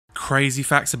Crazy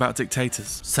facts about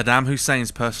dictators. Saddam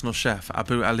Hussein's personal chef,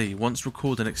 Abu Ali, once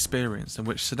recalled an experience in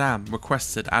which Saddam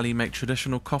requested Ali make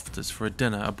traditional koftas for a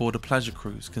dinner aboard a pleasure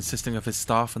cruise consisting of his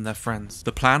staff and their friends.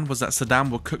 The plan was that Saddam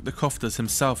would cook the koftas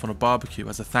himself on a barbecue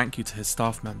as a thank you to his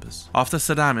staff members. After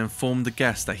Saddam informed the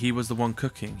guests that he was the one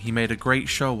cooking, he made a great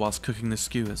show whilst cooking the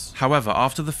skewers. However,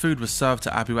 after the food was served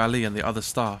to Abu Ali and the other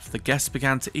staff, the guests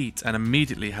began to eat and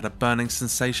immediately had a burning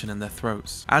sensation in their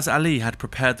throats. As Ali had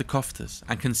prepared the koftas,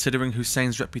 and considering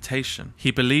Hussein's reputation,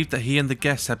 he believed that he and the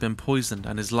guests had been poisoned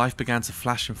and his life began to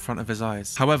flash in front of his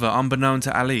eyes. However, unbeknown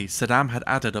to Ali, Saddam had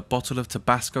added a bottle of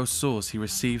Tabasco sauce he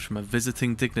received from a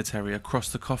visiting dignitary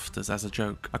across the koftas as a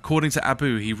joke. According to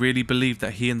Abu, he really believed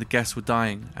that he and the guests were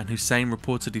dying, and Hussein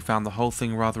reportedly found the whole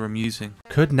thing rather amusing.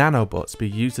 Could nanobots be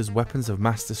used as weapons of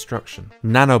mass destruction?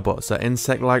 Nanobots are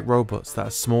insect-like robots that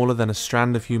are smaller than a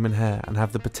strand of human hair and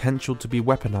have the potential to be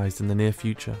weaponized in the near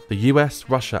future. The US,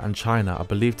 Russia, and China are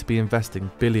believed to be investing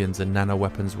billions in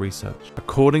nanoweapons research.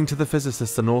 According to the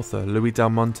physicist and author Louis Del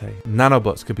Monte,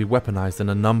 nanobots could be weaponized in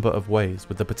a number of ways,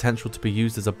 with the potential to be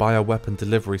used as a bioweapon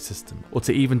delivery system or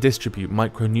to even distribute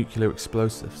micronuclear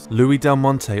explosives. Louis Del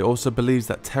Monte also believes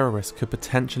that terrorists could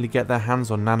potentially get their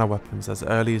hands on nanoweapons as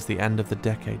early as the end of the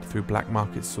decade through black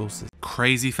market sources.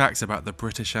 Crazy facts about the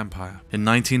British Empire. In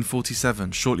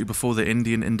 1947, shortly before the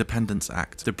Indian Independence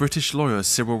Act, the British lawyer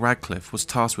Cyril Radcliffe was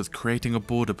tasked with creating a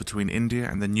border between India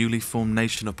and the newly formed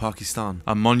nation of Pakistan,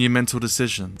 a monumental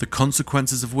decision, the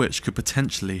consequences of which could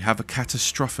potentially have a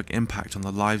catastrophic impact on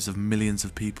the lives of millions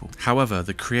of people. However,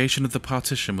 the creation of the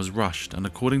partition was rushed, and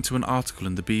according to an article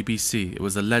in the BBC, it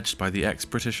was alleged by the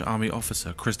ex-British Army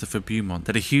officer Christopher Beaumont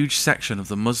that a huge section of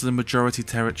the Muslim-majority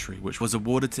territory, which was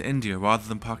awarded to India rather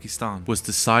than Pakistan, was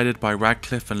decided by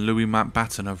Radcliffe and Louis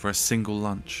Mountbatten over a single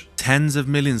lunch. Tens of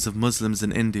millions of Muslims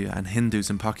in India and Hindus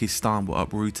in Pakistan were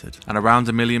uprooted, and around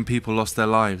 1 million people lost their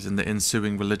lives in the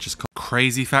ensuing religious conflict.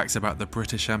 Crazy facts about the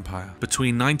British Empire.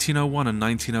 Between 1901 and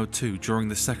 1902, during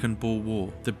the Second Boer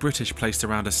War, the British placed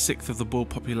around a sixth of the Boer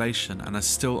population and a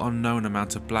still unknown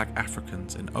amount of black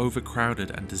Africans in overcrowded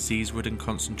and disease-ridden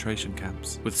concentration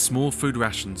camps, with small food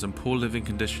rations and poor living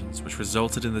conditions, which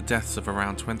resulted in the deaths of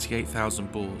around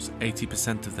 28,000 Boers,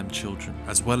 80% of them children,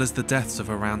 as well as the deaths of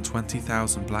around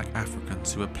 20,000 black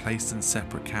Africans who were placed in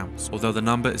separate camps, although the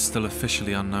number is still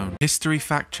officially unknown. History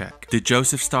fact check. Did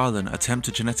Joseph Stalin attempt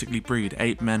to genetically breed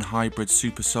 8-men hybrid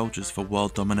super soldiers for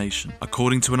world domination?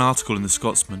 According to an article in The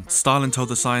Scotsman, Stalin told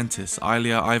the scientist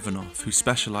Ilya Ivanov, who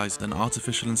specialized in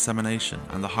artificial insemination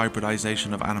and the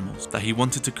hybridization of animals, that he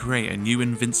wanted to create a new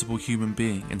invincible human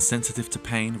being, insensitive to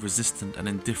pain, resistant and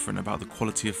indifferent about the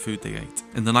quality of food they ate.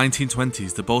 In the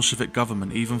 1920s, the Bolshevik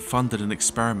government even funded an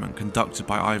experiment conducted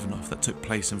by Ivanov that took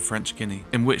place in French Guinea,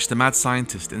 in which the mad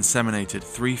scientist inseminated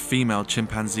 3 female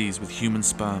chimpanzees with human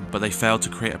sperm, but they failed to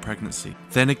create a pregnancy.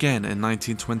 Then again, in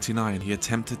 1929, he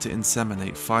attempted to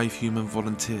inseminate 5 human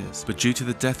volunteers, but due to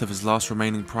the death of his last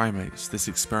remaining primates, this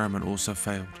experiment also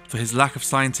failed. For his lack of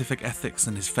scientific ethics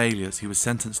and his failures, he was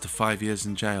sentenced to 5 years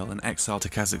in jail and exiled to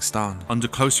Kazakhstan. Under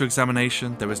closer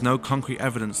examination, there is no concrete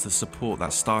evidence to support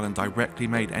that Stalin directly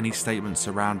made any statements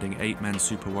surrounding 8-men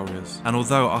super warriors. And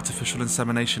although artificial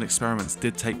insemination experiments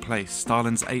did take place,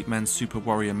 Stalin's 8-men super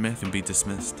warrior myth can be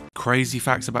dismissed. Crazy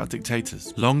facts about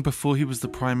dictators. Long before he was the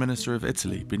Prime Minister of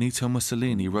Italy, Benito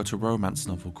Mussolini wrote a romance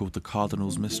novel called The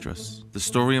Cardinal's Mistress. The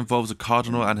story involves a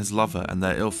cardinal and his lover and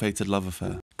their ill-fated love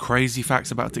affair. Crazy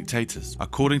facts about dictators.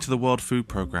 According to the World Food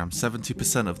Programme,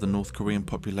 70% of the North Korean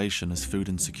population is food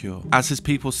insecure. As his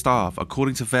people starve,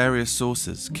 according to various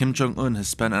sources, Kim Jong-un has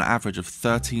spent an average of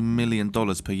 $30 million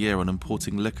per year on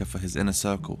importing liquor for his inner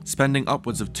circle, spending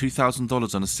upwards of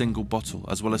 $2,000 on a single bottle,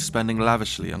 as well as spending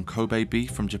lavishly on Kobe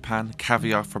beef from Japan,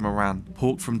 caviar from Iran,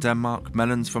 pork from Denmark,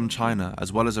 melons from China,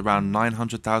 as well as around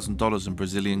 $900,000 in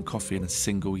Brazilian coffee in a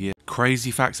single year.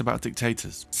 Crazy facts about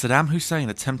dictators. Saddam Hussein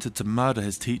attempted to murder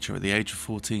his teacher at the age of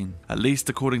 14, at least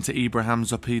according to Ibrahim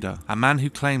Zopida, a man who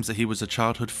claims that he was a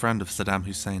childhood friend of Saddam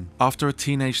Hussein. After a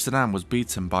teenage Saddam was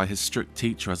beaten by his strict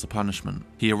teacher as a punishment,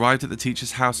 he arrived at the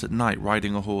teacher's house at night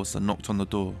riding a horse and knocked on the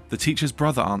door. The teacher's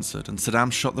brother answered, and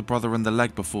Saddam shot the brother in the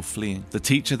leg before fleeing. The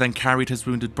teacher then carried his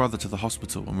wounded brother to the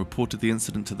hospital and reported the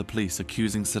incident to the police,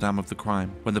 accusing Saddam of the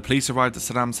crime. When the police arrived at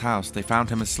Saddam's house, they found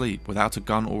him asleep without a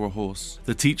gun or a horse.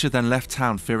 The teacher then left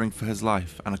town fearing for his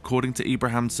life, and according to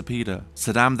Ibrahim Zopida,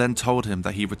 Saddam then told him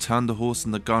that he returned the horse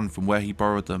and the gun from where he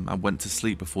borrowed them and went to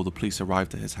sleep before the police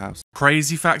arrived at his house.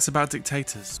 Crazy facts about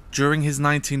dictators. During his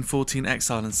 1914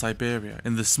 exile in Siberia,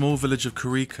 in the small village of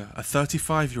Kurika, a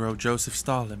 35-year-old Joseph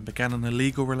Stalin began an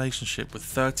illegal relationship with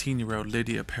 13-year-old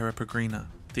Lydia Peregrina.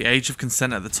 The age of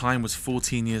consent at the time was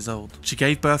 14 years old. She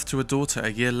gave birth to a daughter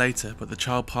a year later, but the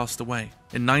child passed away.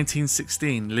 In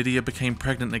 1916, Lydia became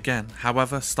pregnant again.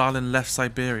 However, Stalin left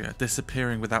Siberia,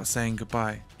 disappearing without saying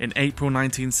goodbye. In April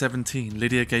 1917,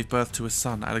 Lydia gave birth to a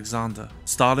son, Alexander.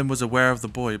 Stalin was aware of the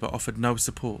boy but offered no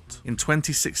support. In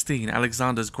 2016,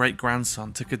 Alexander's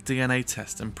great-grandson took a DNA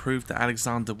test and proved that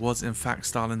Alexander was in fact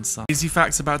Stalin's son. Easy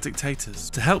facts about dictators.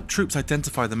 To help troops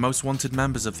identify the most wanted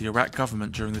members of the Iraq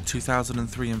government during the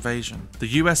 2003 invasion, the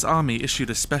US Army issued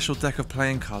a special deck of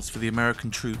playing cards for the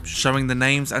American troops, showing the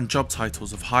names and job titles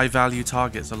of high-value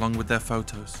targets along with their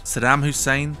photos. Saddam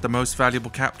Hussein, the most valuable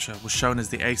capture, was shown as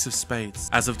the ace of spades.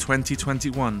 As of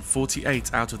 2021,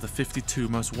 48 out of the 52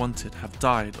 most wanted have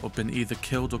died or been either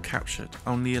killed or captured.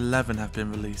 Only 11 have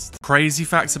been released. Crazy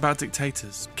facts about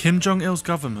dictators. Kim Jong-il's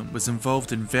government was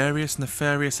involved in various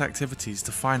nefarious activities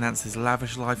to finance his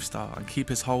lavish lifestyle and keep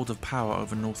his hold of power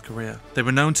over North Korea. They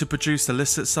were known to produce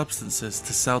illicit substances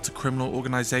to sell to criminal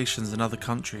organizations in other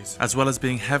countries, as well as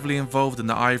being heavily involved in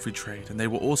the ivory trade, and they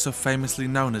were also famously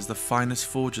known as the finest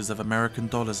forgers of American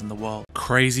dollars in the world.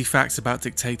 Crazy facts about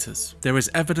dictators. There is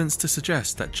evidence to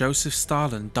suggest that Joseph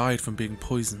Stalin died from being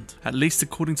poisoned, at least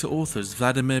according to authors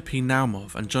Vladimir P.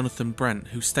 Naumov and Jonathan Brent,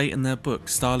 who state in their book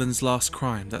Stalin's Last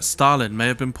Crime that Stalin may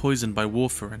have been poisoned by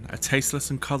warfarin, a tasteless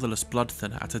and colourless blood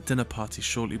thinner, at a dinner party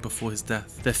shortly before his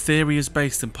death. Their theory is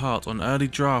based in part on early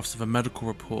drafts of a medical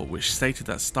report which stated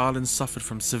that Stalin suffered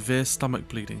from severe stomach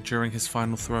bleeding during his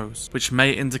final throes, which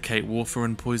may indicate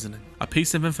warfarin poisoning. A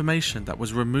piece of information that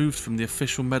was removed from the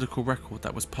official medical record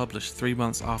that was published 3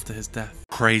 months after his death.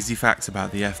 Crazy facts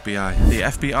about the FBI. The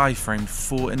FBI framed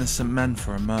 4 innocent men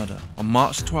for a murder. On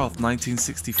March 12,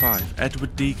 1965,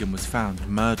 Edward Deegan was found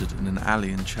murdered in an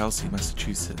alley in Chelsea,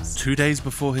 Massachusetts. 2 days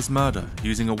before his murder,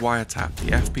 using a wiretap,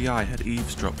 the FBI had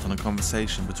eavesdropped on a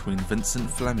conversation between Vincent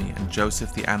Flemmi and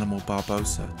Joseph the Animal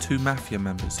Barbosa, 2 mafia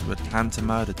members who had planned to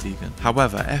murder Deegan.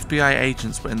 However, FBI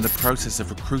agents were in the process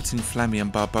of recruiting Flemmi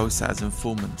and Barbosa as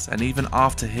informants, and even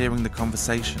after hearing the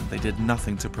conversation, they did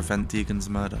nothing to prevent Deegan's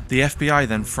murder. The FBI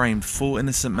then framed 4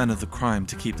 innocent men of the crime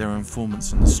to keep their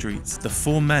informants on the streets. The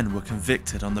 4 men were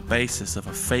convicted on the basis of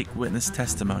a fake witness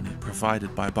testimony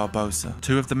provided by Barbosa.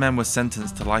 2 of the men were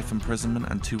sentenced to life imprisonment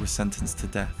and 2 were sentenced to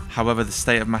death. However, the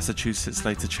state of Massachusetts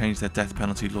later changed their death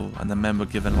penalty law and the men were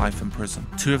given life in prison.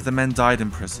 2 of the men died in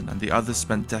prison and the others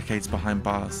spent decades behind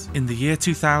bars. In the year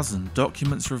 2000,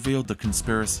 documents revealed the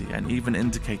conspiracy and even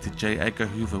indicated J. Edgar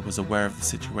Hoover was aware of the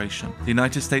situation. The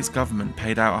United States government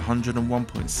paid out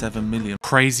 $101.7 million.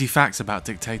 Crazy facts about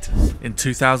dictators. In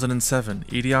 2007,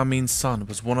 Idi Amin's son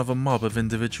was one of a mob of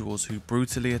individuals who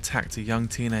brutally attacked a young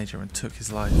teenager and took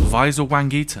his life. Faisal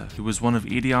Wangita, who was one of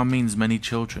Idi Amin's many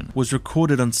children, was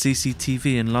recorded on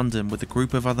CCTV in London with a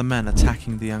group of other men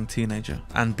attacking the young teenager,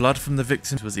 and blood from the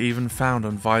victims was even found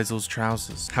on Faisal's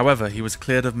trousers. However, he was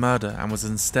cleared of murder and was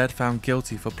instead found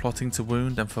guilty for plotting to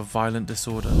wound and for violent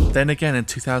disorder. Then again in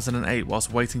 2008,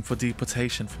 whilst waiting for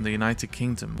deportation from the United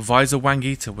Kingdom, Faisal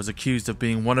Wangita was accused of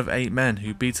being one of 8 men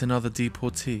who beat another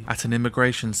deportee at an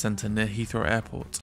immigration centre near Heathrow Airport.